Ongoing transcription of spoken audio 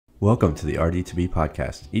Welcome to the RD2BE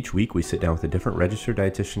Podcast. Each week we sit down with a different registered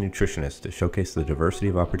dietitian nutritionist to showcase the diversity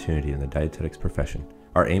of opportunity in the dietetics profession.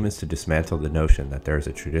 Our aim is to dismantle the notion that there is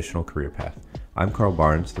a traditional career path. I'm Carl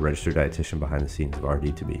Barnes, the registered dietitian behind the scenes of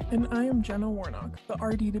RD2BE. And I am Jenna Warnock, the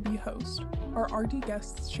RD2BE host. Our RD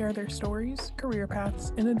guests share their stories, career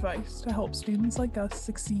paths, and advice to help students like us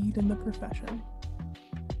succeed in the profession.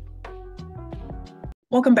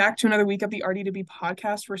 Welcome back to another week of the RD2BE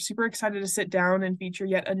Podcast. We're super excited to sit down and feature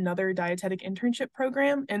yet another dietetic internship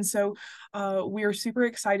program. And so we are super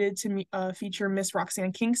excited to feature Miss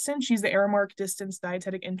Roxanne Kingston. She's the Aramark Distance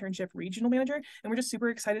Dietetic Internship Regional Manager. And we're just super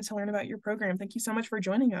excited to learn about your program. Thank you so much for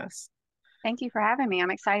joining us. Thank you for having me.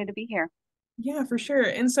 I'm excited to be here. Yeah, for sure.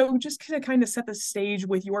 And so just to kind of set the stage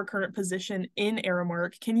with your current position in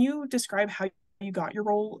Aramark, can you describe how you got your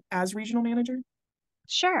role as regional manager?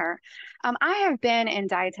 Sure. I have been in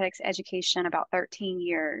dietetics education about 13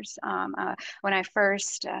 years. When I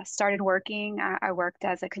first started working, I worked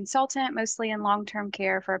as a consultant, mostly in long-term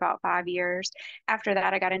care for about 5 years. After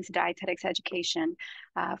that, I got into dietetics education.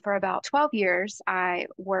 For about 12 years, I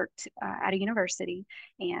worked at a university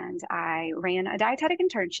and I ran a dietetic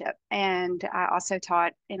internship, and I also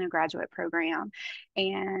taught in a graduate program.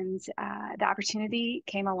 And the opportunity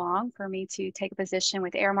came along for me to take a position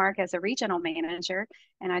with Aramark as a regional manager,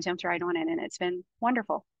 and I jumped right on it, and it's been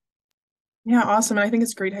wonderful. Yeah, awesome. And I think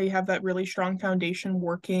it's great how you have that really strong foundation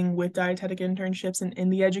working with dietetic internships and in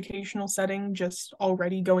the educational setting, just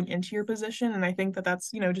already going into your position. And I think that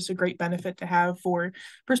that's, just a great benefit to have for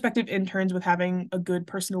prospective interns with having a good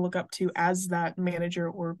person to look up to as that manager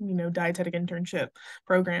or, dietetic internship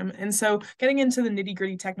program. And so getting into the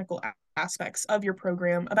nitty-gritty technical aspects of your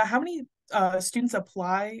program, about how many students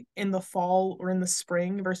apply in the fall or in the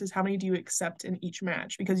spring versus how many do you accept in each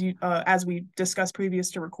match? Because you, as we discussed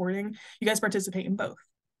previous to recording, you guys participate in both.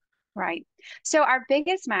 Right. So our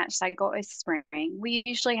biggest match cycle is spring. We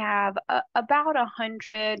usually have about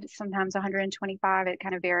 100, sometimes 125. It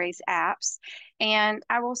kind of varies apps. And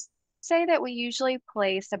I will say that we usually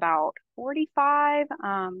place about 45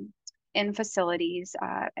 in facilities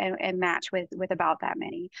and match with about that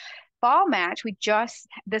many. Fall match,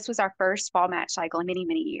 this was our first fall match cycle in many,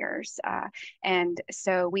 many years. And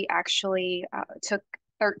so we actually took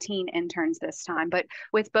 13 interns this time, but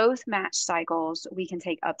with both match cycles, we can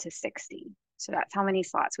take up to 60. So that's how many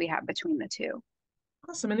slots we have between the two.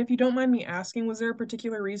 Awesome. And if you don't mind me asking, was there a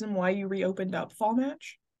particular reason why you reopened up fall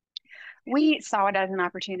match? We saw it as an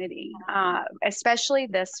opportunity, especially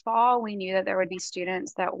this fall. We knew that there would be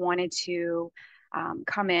students that wanted to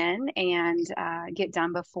come in and get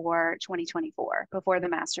done before 2024, before the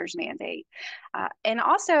master's mandate. And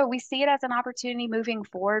also we see it as an opportunity moving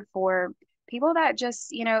forward for people that just,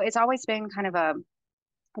 it's always been kind of a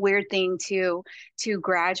weird thing to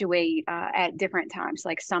graduate at different times,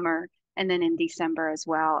 like summer and then in December as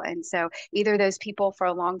well. And so either those people for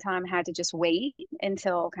a long time had to just wait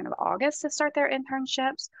until kind of August to start their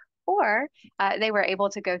internships, or they were able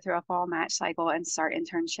to go through a fall match cycle and start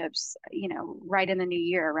internships, right in the new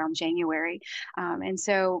year around January. And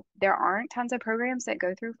so there aren't tons of programs that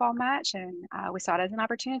go through fall match, and we saw it as an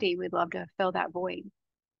opportunity. We'd love to fill that void.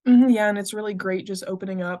 Yeah, and it's really great just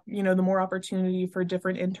opening up, the more opportunity for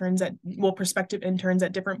different prospective interns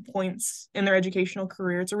at different points in their educational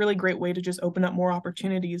career. It's a really great way to just open up more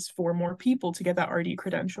opportunities for more people to get that RD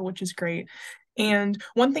credential, which is great. And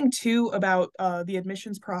one thing too about the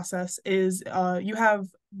admissions process is you have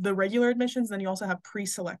the regular admissions, then you also have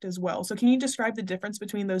pre-select as well. So can you describe the difference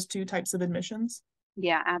between those two types of admissions?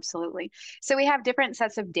 Yeah, absolutely. So we have different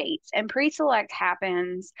sets of dates, and pre-select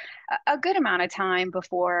happens a good amount of time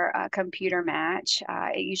before a computer match.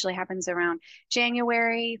 It usually happens around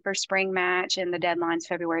January for spring match, and the deadline's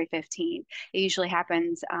February 15th. It usually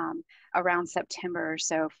happens around September or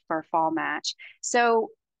so for fall match.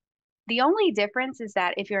 So the only difference is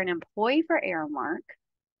that if you're an employee for Aramark,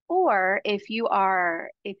 or if you are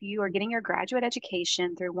getting your graduate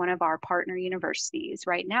education through one of our partner universities.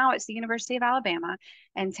 Right now it's the University of Alabama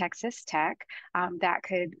and Texas Tech. That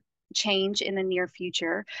could change in the near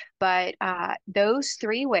future, but those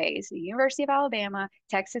three ways, the University of Alabama,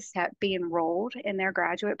 Texas Tech, be enrolled in their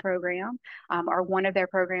graduate program, are one of their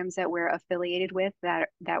programs that we're affiliated with, that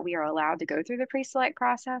we are allowed to go through the pre-select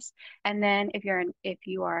process. And then if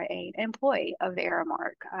you are an employee of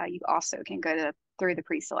Aramark, you also can go through the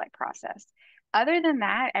pre-select process. Other than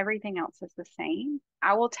that, everything else is the same.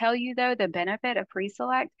 I will tell you, though, the benefit of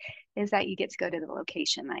pre-select is that you get to go to the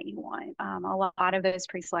location that you want. A lot of those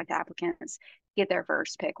pre-select applicants get their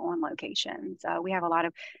first pick on locations. We have a lot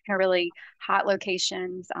of really hot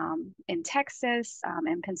locations in Texas,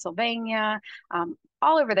 in Pennsylvania,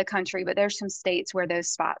 all over the country, but there's some states where those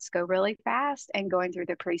spots go really fast, and going through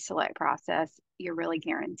the pre-select process, you're really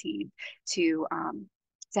guaranteed to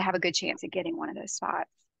have a good chance at getting one of those spots.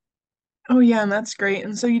 Oh yeah, and that's great.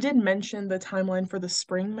 And so you did mention the timeline for the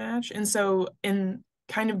spring match. And so in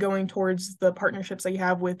kind of going towards the partnerships that you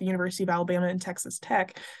have with the University of Alabama and Texas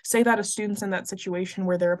Tech, say that a student's in that situation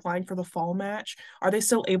where they're applying for the fall match, are they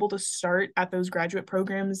still able to start at those graduate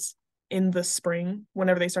programs in the spring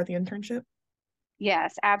whenever they start the internship?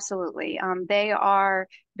 Yes, absolutely. They are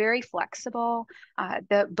very flexible.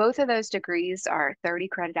 Both of those degrees are 30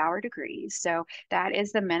 credit hour degrees. So that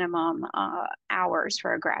is the minimum hours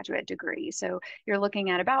for a graduate degree. So you're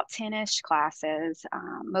looking at about 10-ish classes.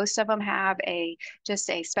 Most of them have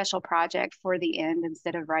just a special project for the end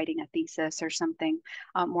instead of writing a thesis or something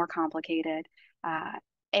more complicated.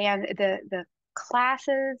 And the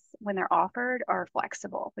classes, when they're offered, are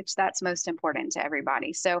flexible, which that's most important to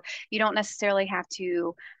everybody. So you don't necessarily have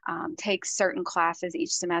to take certain classes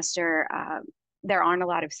each semester. There aren't a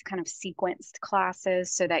lot of kind of sequenced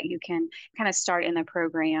classes, so that you can kind of start in the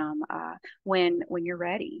program when you're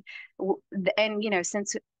ready. And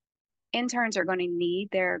since interns are going to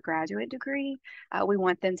need their graduate degree, we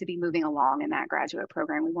want them to be moving along in that graduate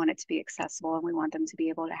program. We want it to be accessible, and we want them to be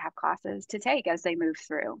able to have classes to take as they move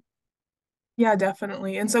through. Yeah,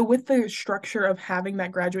 definitely. And so with the structure of having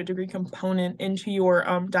that graduate degree component into your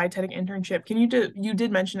dietetic internship, you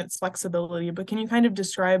did mention its flexibility, but can you kind of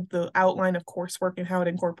describe the outline of coursework and how it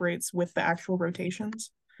incorporates with the actual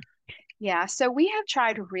rotations? Yeah, so we have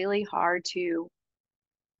tried really hard to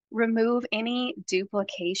remove any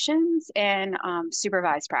duplications and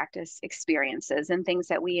supervised practice experiences and things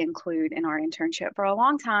that we include in our internship. For a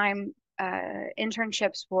long time,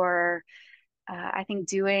 internships were I think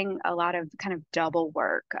doing a lot of kind of double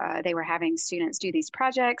work. They were having students do these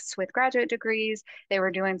projects with graduate degrees. They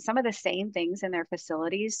were doing some of the same things in their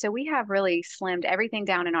facilities. So we have really slimmed everything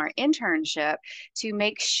down in our internship to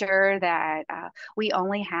make sure that we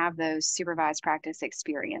only have those supervised practice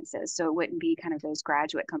experiences. So it wouldn't be kind of those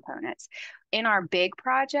graduate components. In our big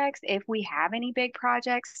projects, if we have any big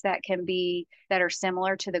projects that are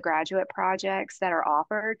similar to the graduate projects that are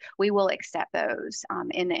offered, we will accept those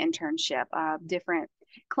in the internship. Different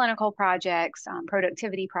clinical projects,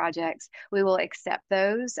 productivity projects, we will accept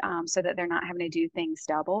those so that they're not having to do things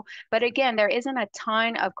double. But again, there isn't a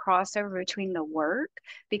ton of crossover between the work,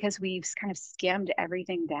 because we've kind of skimmed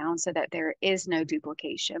everything down so that there is no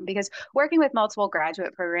duplication. Because working with multiple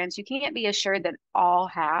graduate programs, you can't be assured that all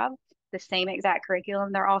have the same exact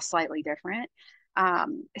curriculum. They're all slightly different.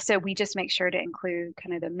 So we just make sure to include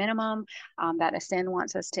kind of the minimum that ASCEND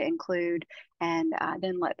wants us to include, and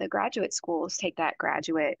then let the graduate schools take that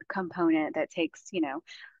graduate component that takes,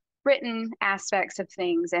 written aspects of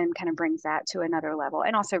things and kind of brings that to another level,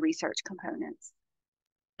 and also research components.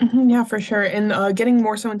 Yeah, for sure. And getting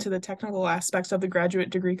more so into the technical aspects of the graduate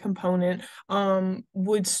degree component,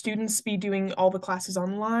 would students be doing all the classes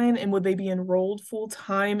online, and would they be enrolled full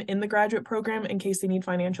time in the graduate program in case they need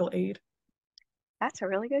financial aid? That's a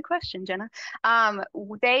really good question, Jenna.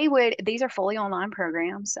 These are fully online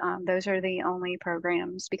programs. Those are the only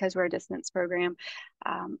programs, because we're a distance program.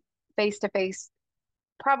 Face to face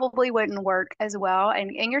probably wouldn't work as well.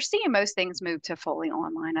 And you're seeing most things move to fully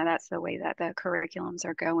online. Now, that's the way that the curriculums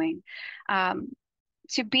are going.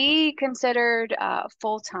 To be considered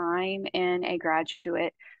full-time in a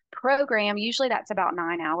graduate program, usually that's about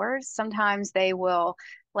 9 hours. Sometimes they will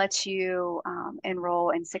let you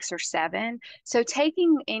enroll in 6 or 7. So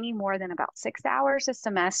taking any more than about 6 hours a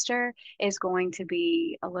semester is going to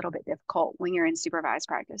be a little bit difficult when you're in supervised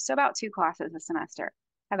practice. So about 2 classes a semester.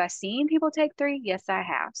 Have I seen people take 3? Yes, I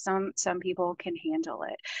have. Some people can handle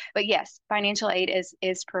it. But yes, financial aid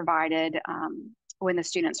is provided when the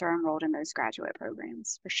students are enrolled in those graduate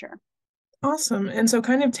programs, for sure. Awesome. And so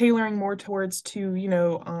kind of tailoring more towards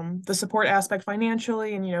the support aspect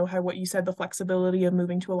financially, and, how what you said, the flexibility of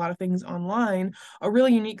moving to a lot of things online. A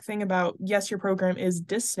really unique thing about, yes, your program is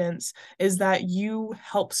distance, is that you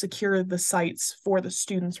help secure the sites for the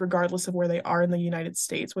students regardless of where they are in the United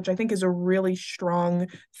States, which I think is a really strong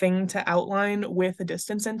thing to outline with a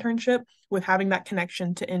distance internship, with having that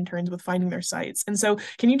connection to interns with finding their sites. And so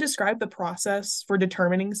can you describe the process for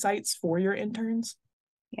determining sites for your interns?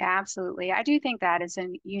 Yeah, absolutely. I do think that is a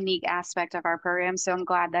unique aspect of our program. So I'm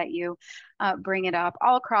glad that you bring it up.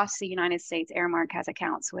 All across the United States, Aramark has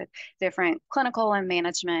accounts with different clinical and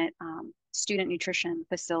management student nutrition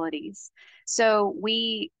facilities. So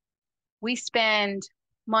we spend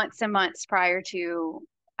months and months prior to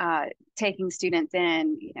taking students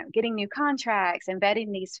in, getting new contracts and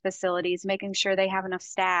vetting these facilities, making sure they have enough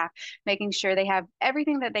staff, making sure they have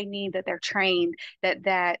everything that they need, that they're trained,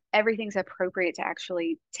 that everything's appropriate to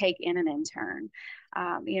actually take in an intern.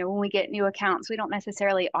 When we get new accounts, we don't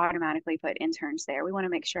necessarily automatically put interns there. We want to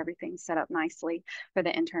make sure everything's set up nicely for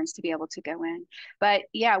the interns to be able to go in. But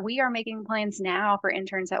yeah, we are making plans now for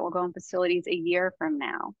interns that will go in facilities a year from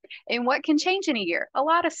now. And what can change in a year? A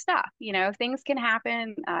lot of stuff. Things can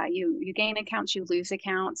happen. You gain accounts, you lose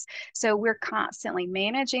accounts. So we're constantly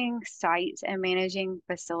managing sites and managing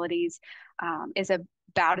facilities is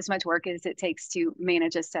about as much work as it takes to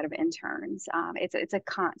manage a set of interns. It's a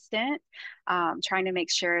constant trying to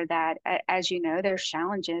make sure that, as you know, there's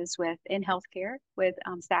challenges in healthcare with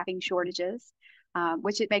staffing shortages,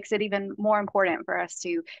 which it makes it even more important for us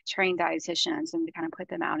to train dietitians and to kind of put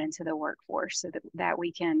them out into the workforce so that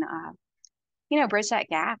we can, bridge that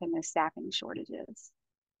gap in the staffing shortages.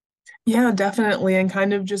 Yeah, definitely. And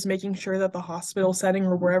kind of just making sure that the hospital setting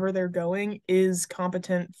or wherever they're going is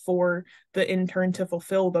competent for the intern to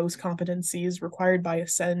fulfill those competencies required by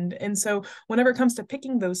Ascend. And so whenever it comes to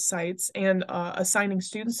picking those sites and assigning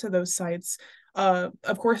students to those sites,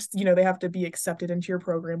 of course, they have to be accepted into your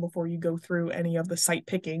program before you go through any of the site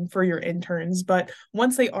picking for your interns. But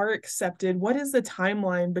once they are accepted, what is the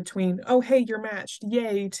timeline between, oh, hey, you're matched,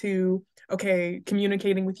 yay, to, okay,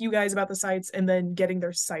 communicating with you guys about the sites and then getting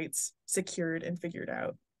their sites secured and figured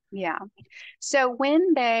out? Yeah. So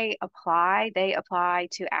when they apply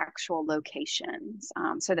to actual locations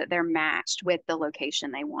so that they're matched with the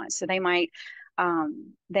location they want. So they might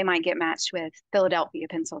get matched with Philadelphia,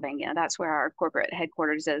 Pennsylvania. That's where our corporate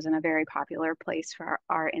headquarters is, and a very popular place for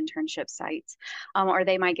our internship sites. Or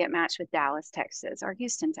they might get matched with Dallas, Texas, or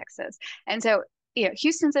Houston, Texas. And so,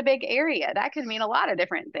 Houston's a big area. That could mean a lot of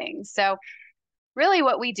different things. So really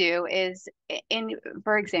what we do is,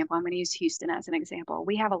 for example, I'm going to use Houston as an example.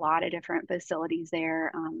 We have a lot of different facilities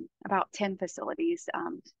there, about 10 facilities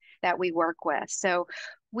that we work with. So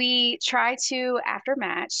we try to, after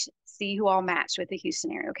match, see who all match with the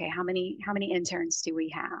Houston area. Okay, how many interns do we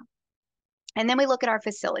have? And then we look at our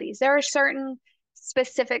facilities. There are certain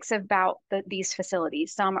specifics about these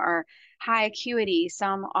facilities. Some are high acuity,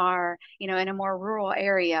 some are, in a more rural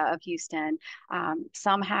area of Houston.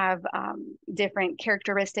 Some have different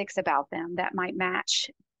characteristics about them that might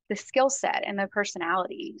match the skill set and the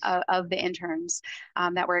personality of the interns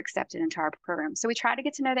that were accepted into our program. So we try to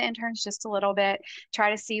get to know the interns just a little bit,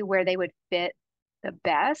 try to see where they would fit the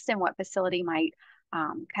best and what facility might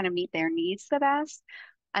kind of meet their needs the best.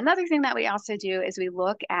 Another thing that we also do is we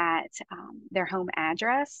look at their home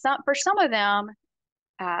address. For some of them,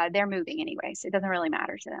 they're moving anyway, so it doesn't really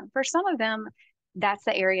matter to them. For some of them, that's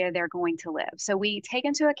the area they're going to live. So we take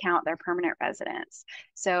into account their permanent residence.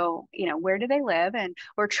 So, where do they live? And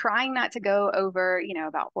we're trying not to go over,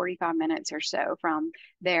 about 45 minutes or so from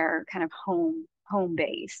their kind of home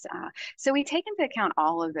base. So we take into account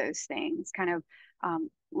all of those things kind of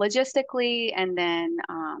logistically, and then,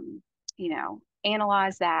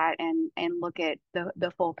 analyze that and look at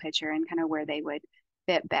the full picture and kind of where they would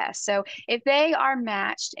fit best. So if they are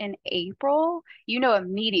matched in April,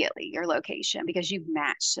 immediately your location because you've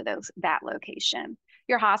matched to that location.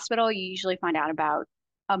 Your hospital, you usually find out about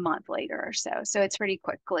a month later or so. So it's pretty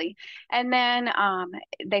quickly. And then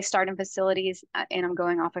they start in facilities, and I'm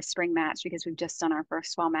going off of spring match because we've just done our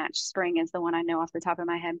first fall match. Spring is the one I know off the top of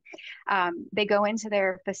my head. They go into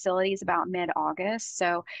their facilities about mid-August.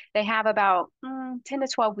 So they have about 10 to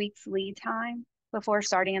 12 weeks lead time before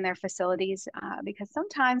starting in their facilities because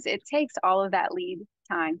sometimes it takes all of that lead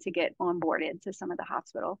time to get onboarded to some of the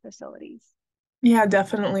hospital facilities. Yeah,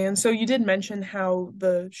 definitely. And so you did mention how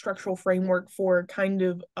the structural framework for kind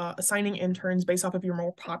of assigning interns based off of your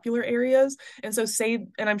more popular areas. And so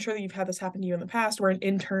and I'm sure that you've had this happen to you in the past where an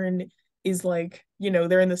intern is like,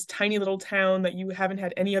 they're in this tiny little town that you haven't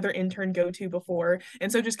had any other intern go to before.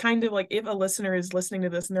 And so just kind of like if a listener is listening to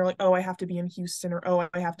this and they're like, oh, I have to be in Houston, or oh,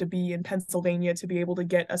 I have to be in Pennsylvania to be able to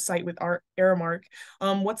get a site with our Aramark.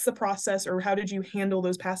 What's the process, or how did you handle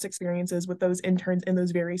those past experiences with those interns in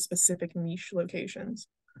those very specific niche locations?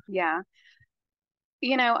 Yeah.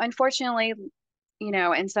 Unfortunately,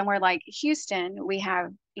 in somewhere like Houston, we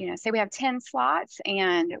have, say we have 10 slots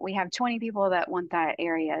and we have 20 people that want that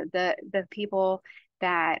area. The people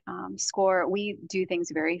that score, we do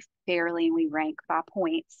things very fairly and we rank by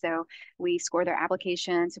points. So we score their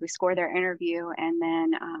applications, we score their interview, and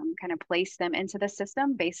then kind of place them into the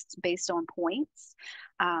system based on points.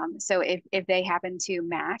 So if they happen to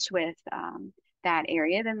match with that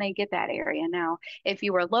area, then they get that area. Now, if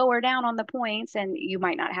you were lower down on the points, and you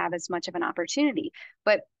might not have as much of an opportunity,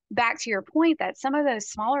 but back to your point that some of those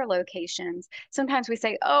smaller locations, sometimes we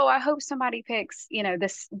say, oh, I hope somebody picks,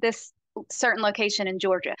 this certain location in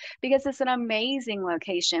Georgia because it's an amazing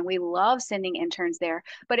location. We love sending interns there,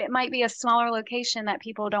 but it might be a smaller location that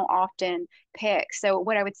people don't often pick. So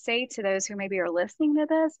what I would say to those who maybe are listening to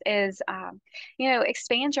this is,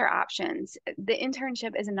 expand your options. The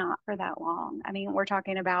internship is not for that long. I mean, we're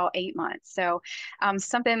talking about 8 months. So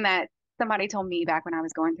something that somebody told me back when I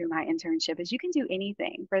was going through my internship is you can do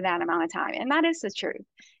anything for that amount of time. And that is the truth.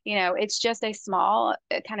 It's just a small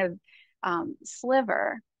kind of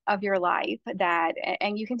sliver of your life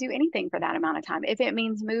and you can do anything for that amount of time. If it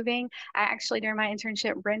means moving, I actually during my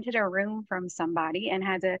internship rented a room from somebody and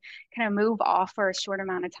had to kind of move off for a short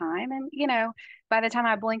amount of time. And, by the time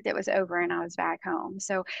I blinked, it was over and I was back home.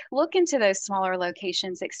 So look into those smaller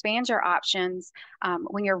locations, expand your options.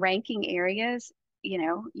 When you're ranking areas,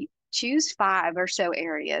 choose 5 or so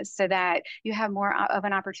areas so that you have more of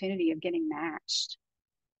an opportunity of getting matched.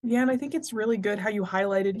 Yeah, and I think it's really good how you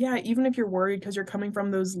highlighted, even if you're worried because you're coming from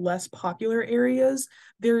those less popular areas,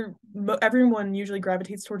 everyone usually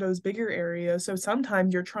gravitates toward those bigger areas. So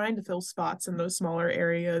sometimes you're trying to fill spots in those smaller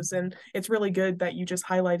areas. And it's really good that you just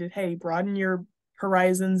highlighted, hey, broaden your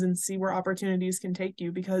horizons and see where opportunities can take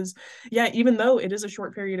you because even though it is a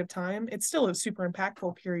short period of time, it's still a super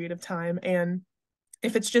impactful period of time. And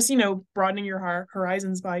if it's just, broadening your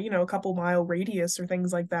horizons by, a couple mile radius or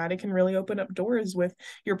things like that, it can really open up doors with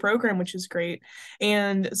your program, which is great.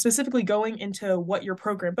 And specifically going into what your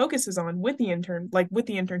program focuses on with the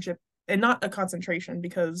internship, and not a concentration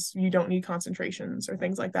because you don't need concentrations or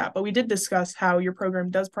things like that. But we did discuss how your program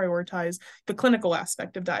does prioritize the clinical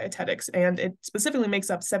aspect of dietetics, and it specifically makes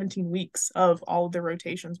up 17 weeks of all of the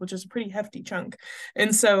rotations, which is a pretty hefty chunk.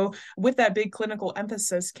 And so with that big clinical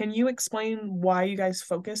emphasis, can you explain why you guys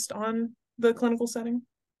focused on the clinical setting?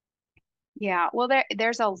 Yeah, well,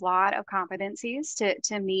 there's a lot of competencies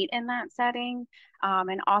to meet in that setting.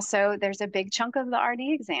 And also, there's a big chunk of the RD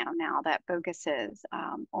exam now that focuses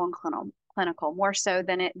on clinical more so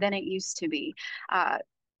than it used to be.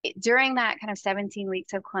 During that kind of 17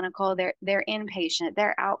 weeks of clinical, they're inpatient,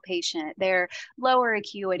 they're outpatient, they're lower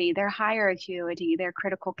acuity, they're higher acuity, they're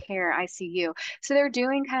critical care, ICU. So they're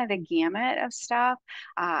doing kind of the gamut of stuff.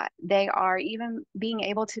 They are even being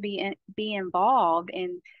able to be involved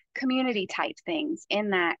in community type things in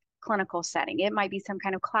that clinical setting. It might be some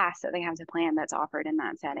kind of class that they have to plan that's offered in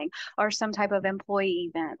that setting, or some type of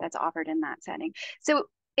employee event that's offered in that setting. So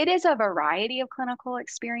it is a variety of clinical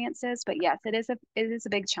experiences, but yes, it is a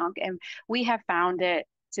big chunk, and we have found it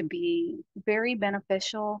to be very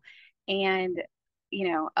beneficial. And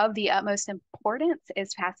of the utmost importance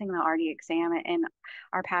is passing the RD exam, and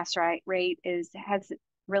our pass rate has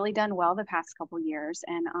really done well the past couple years.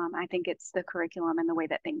 And I think it's the curriculum and the way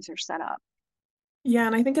that things are set up. Yeah,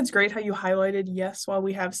 and I think it's great how you highlighted, yes, while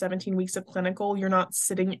we have 17 weeks of clinical, you're not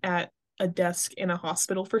sitting at a desk in a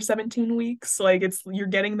hospital for 17 weeks. Like you're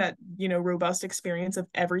getting that, robust experience of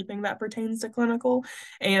everything that pertains to clinical.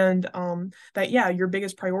 And your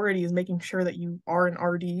biggest priority is making sure that you are an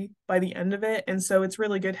RD by the end of it. And so it's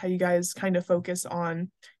really good how you guys kind of focus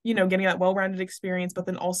on, getting that well-rounded experience, but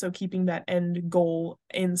then also keeping that end goal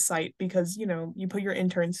in sight because, you put your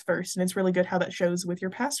interns first. And it's really good how that shows with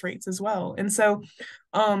your pass rates as well. And so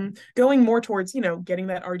going more towards, getting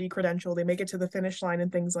that RD credential, they make it to the finish line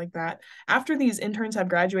and things like that. After these interns have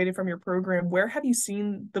graduated from your program, where have you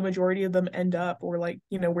seen the majority of them end up, or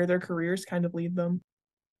where their careers kind of lead them?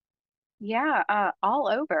 Yeah, all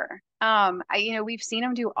over. We've seen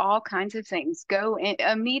them do all kinds of things,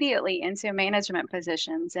 immediately into management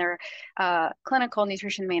positions or clinical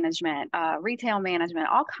nutrition management, retail management,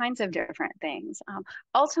 all kinds of different things.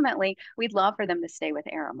 Ultimately, we'd love for them to stay with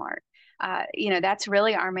Aramark. That's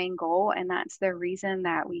really our main goal, and that's the reason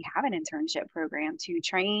that we have an internship program to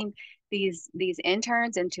train these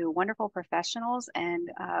interns into wonderful professionals, and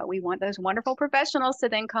we want those wonderful professionals to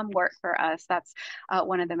then come work for us. That's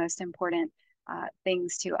one of the most important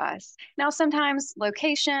things to us. Now, sometimes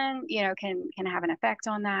location, can have an effect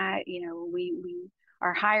on that. We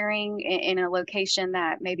are hiring in a location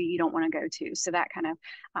that maybe you don't want to go to, so that kind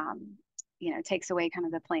of takes away kind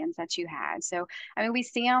of the plans that you had. So, I mean, we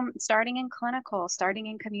see them starting in clinical, starting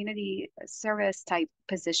in community service type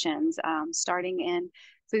positions, starting in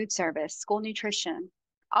food service, school nutrition,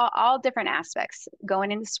 all different aspects,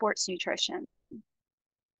 going into sports nutrition.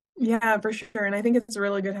 Yeah, for sure. And I think it's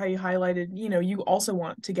really good how you highlighted, you also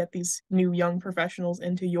want to get these new young professionals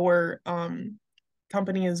into your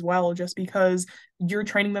company as well, just because you're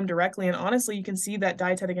training them directly. And honestly, you can see that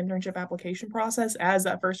dietetic internship application process as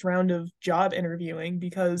that first round of job interviewing,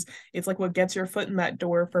 because it's like what gets your foot in that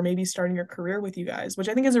door for maybe starting your career with you guys, which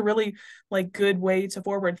I think is a really like good way to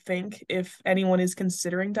forward think if anyone is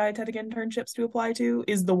considering dietetic internships to apply to,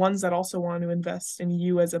 is the ones that also want to invest in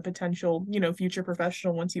you as a potential, future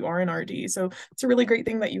professional once you are an RD. So it's a really great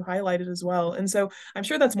thing that you highlighted as well. And so I'm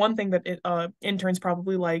sure that's one thing that interns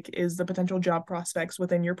probably like, is the potential job prospects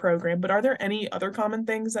within your program. But are there any other common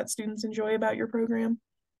things that students enjoy about your program?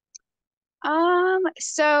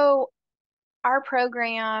 So our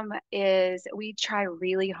program is, we try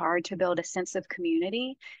really hard to build a sense of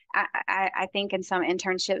community. I think in some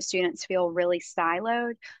internships, students feel really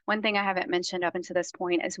siloed. One thing I haven't mentioned up until this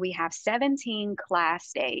point is we have 17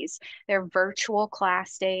 class days. They're virtual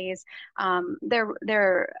class days.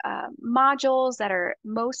 They're modules that are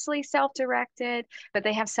mostly self-directed, but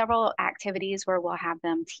they have several activities where we'll have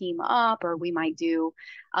them team up, or we might do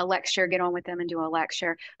a lecture, get on with them and do a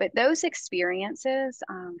lecture. But those experiences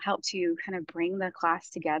help to kind of bring the class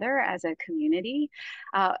together as a community.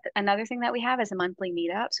 Another thing that we have is monthly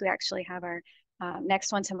meetups. We actually have our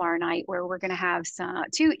next one tomorrow night, where we're going to have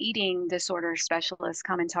two eating disorder specialists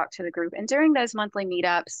come and talk to the group. And during those monthly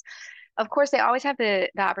meetups, of course, they always have the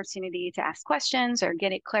opportunity to ask questions or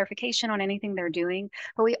get clarification on anything they're doing,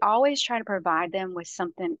 but we always try to provide them with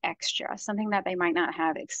something extra, something that they might not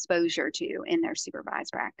have exposure to in their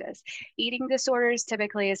supervised practice. Eating disorders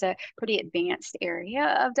typically is a pretty advanced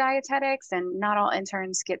area of dietetics, and not all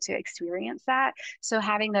interns get to experience that. So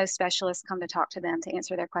having those specialists come to talk to them to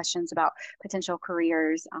answer their questions about potential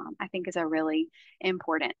careers, I think is a really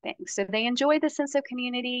important thing. So they enjoy the sense of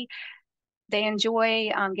community. They enjoy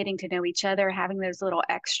getting to know each other, having those little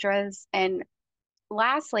extras. And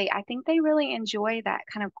lastly, I think they really enjoy that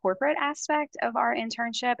kind of corporate aspect of our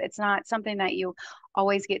internship. It's not something that you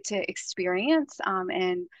always get to experience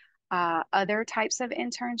in other types of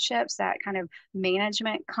internships, that kind of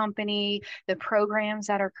management company, the programs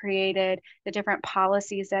that are created, the different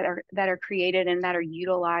policies that are created and that are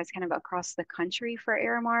utilized kind of across the country for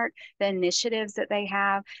Aramark, the initiatives that they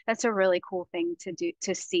have. That's a really cool thing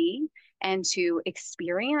to see and to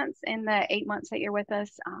experience in the 8 months that you're with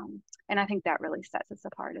us. And I think that really sets us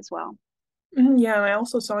apart as well. Yeah, and I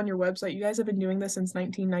also saw on your website, you guys have been doing this since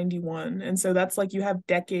 1991. And so that's like you have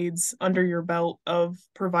decades under your belt of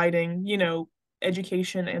providing,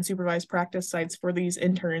 education and supervised practice sites for these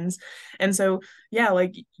interns. And so, yeah,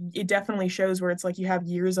 like it definitely shows where it's like you have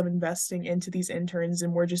years of investing into these interns,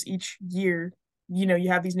 and we're just each year, you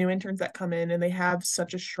have these new interns that come in and they have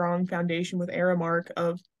such a strong foundation with Aramark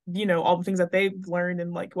of all the things that they've learned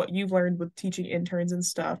and like what you've learned with teaching interns and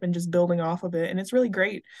stuff, and just building off of it. And it's really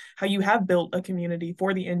great how you have built a community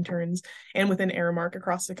for the interns and within Aramark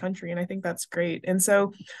across the country. And I think that's great. And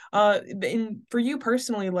so for you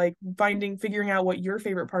personally, like figuring out what your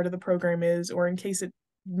favorite part of the program is, or in case it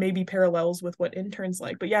maybe parallels with what interns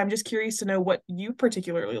like. But yeah, I'm just curious to know what you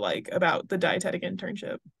particularly like about the dietetic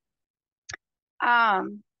internship.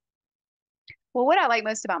 Well, what I like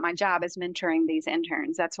most about my job is mentoring these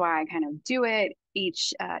interns. That's why I kind of do it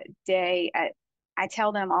each day. I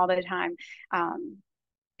tell them all the time,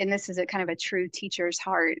 and this is a kind of a true teacher's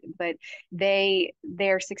heart, but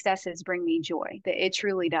their successes bring me joy. It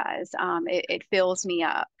truly does. It fills me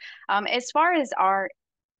up. As far as our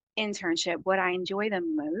internship, what I enjoy the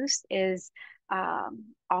most is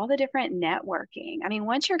all the different networking. I mean,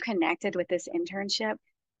 once you're connected with this internship,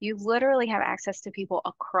 you literally have access to people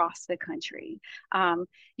across the country.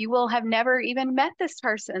 You will have never even met this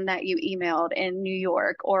person that you emailed in New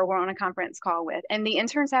York or were on a conference call with. And the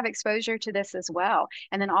interns have exposure to this as well.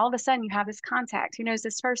 And then all of a sudden you have this contact who knows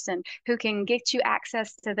this person who can get you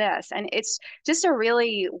access to this. And it's just a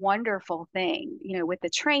really wonderful thing, with the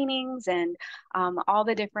trainings and all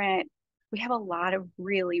the different. We have a lot of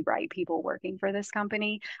really bright people working for this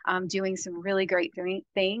company, doing some really great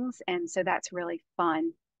things. And so that's really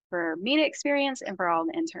fun for me to experience and for all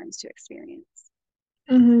the interns to experience.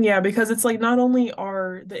 Yeah, because it's like not only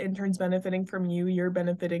are the interns benefiting from you, you're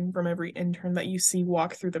benefiting from every intern that you see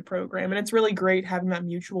walk through the program. And it's really great having that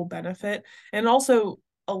mutual benefit. And also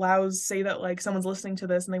allows, say that like someone's listening to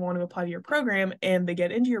this and they want to apply to your program and they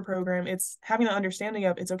get into your program, it's having that understanding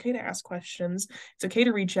of it's okay to ask questions, it's okay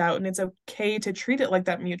to reach out, and it's okay to treat it like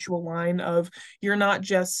that mutual line of you're not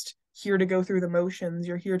just here to go through the motions,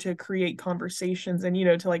 you're here to create conversations and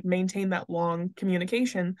to like maintain that long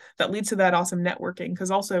communication that leads to that awesome networking. Because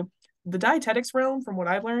also the dietetics realm, from what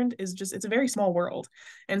I've learned, is just it's a very small world.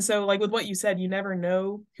 And so like with what you said, you never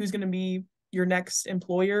know who's going to be your next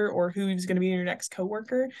employer or who's going to be your next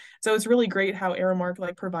coworker. So it's really great how Aramark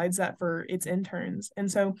like provides that for its interns.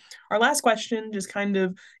 And so our last question just kind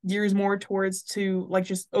of gears more towards to like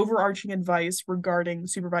just overarching advice regarding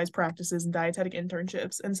supervised practices and dietetic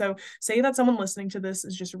internships. And so say that someone listening to this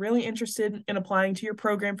is just really interested in applying to your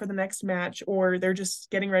program for the next match, or they're just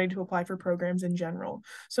getting ready to apply for programs in general.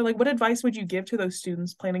 So like what advice would you give to those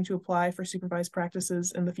students planning to apply for supervised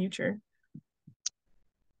practices in the future?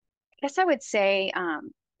 I guess I would say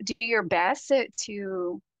do your best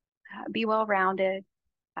to be well-rounded.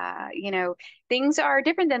 Things are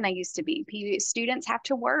different than they used to be. Students have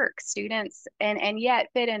to work, students, and yet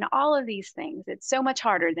fit in all of these things. It's so much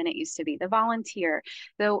harder than it used to be. The volunteer,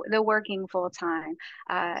 the working full time,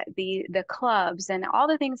 the clubs, and all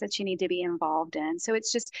the things that you need to be involved in. So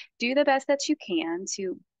it's just do the best that you can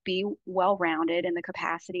to be well-rounded in the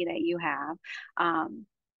capacity that you have.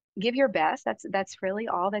 Give your best. That's really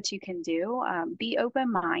all that you can do. Be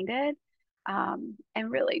open-minded. And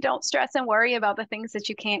really don't stress and worry about the things that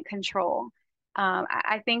you can't control.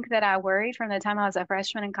 I think that I worried from the time I was a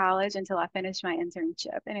freshman in college until I finished my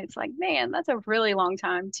internship. And it's like, man, that's a really long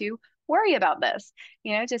time to worry about this.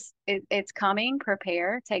 Just it's coming,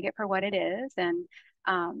 prepare, take it for what it is. And,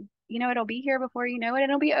 it'll be here before you know it.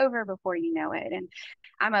 It'll be over before you know it. And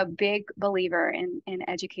I'm a big believer in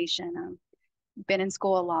education. Been in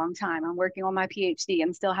school a long time. I'm working on my PhD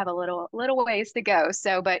and still have a little ways to go.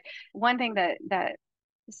 So, but one thing that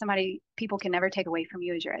people can never take away from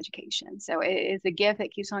you is your education. So it is a gift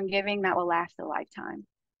that keeps on giving that will last a lifetime.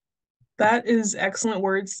 That is excellent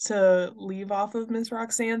words to leave off of, Ms.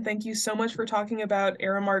 Roxanne. Thank you so much for talking about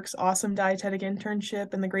Aramark's awesome dietetic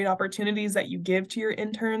internship and the great opportunities that you give to your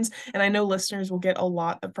interns. And I know listeners will get a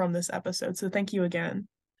lot from this episode. So thank you again.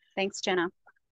 Thanks, Jenna.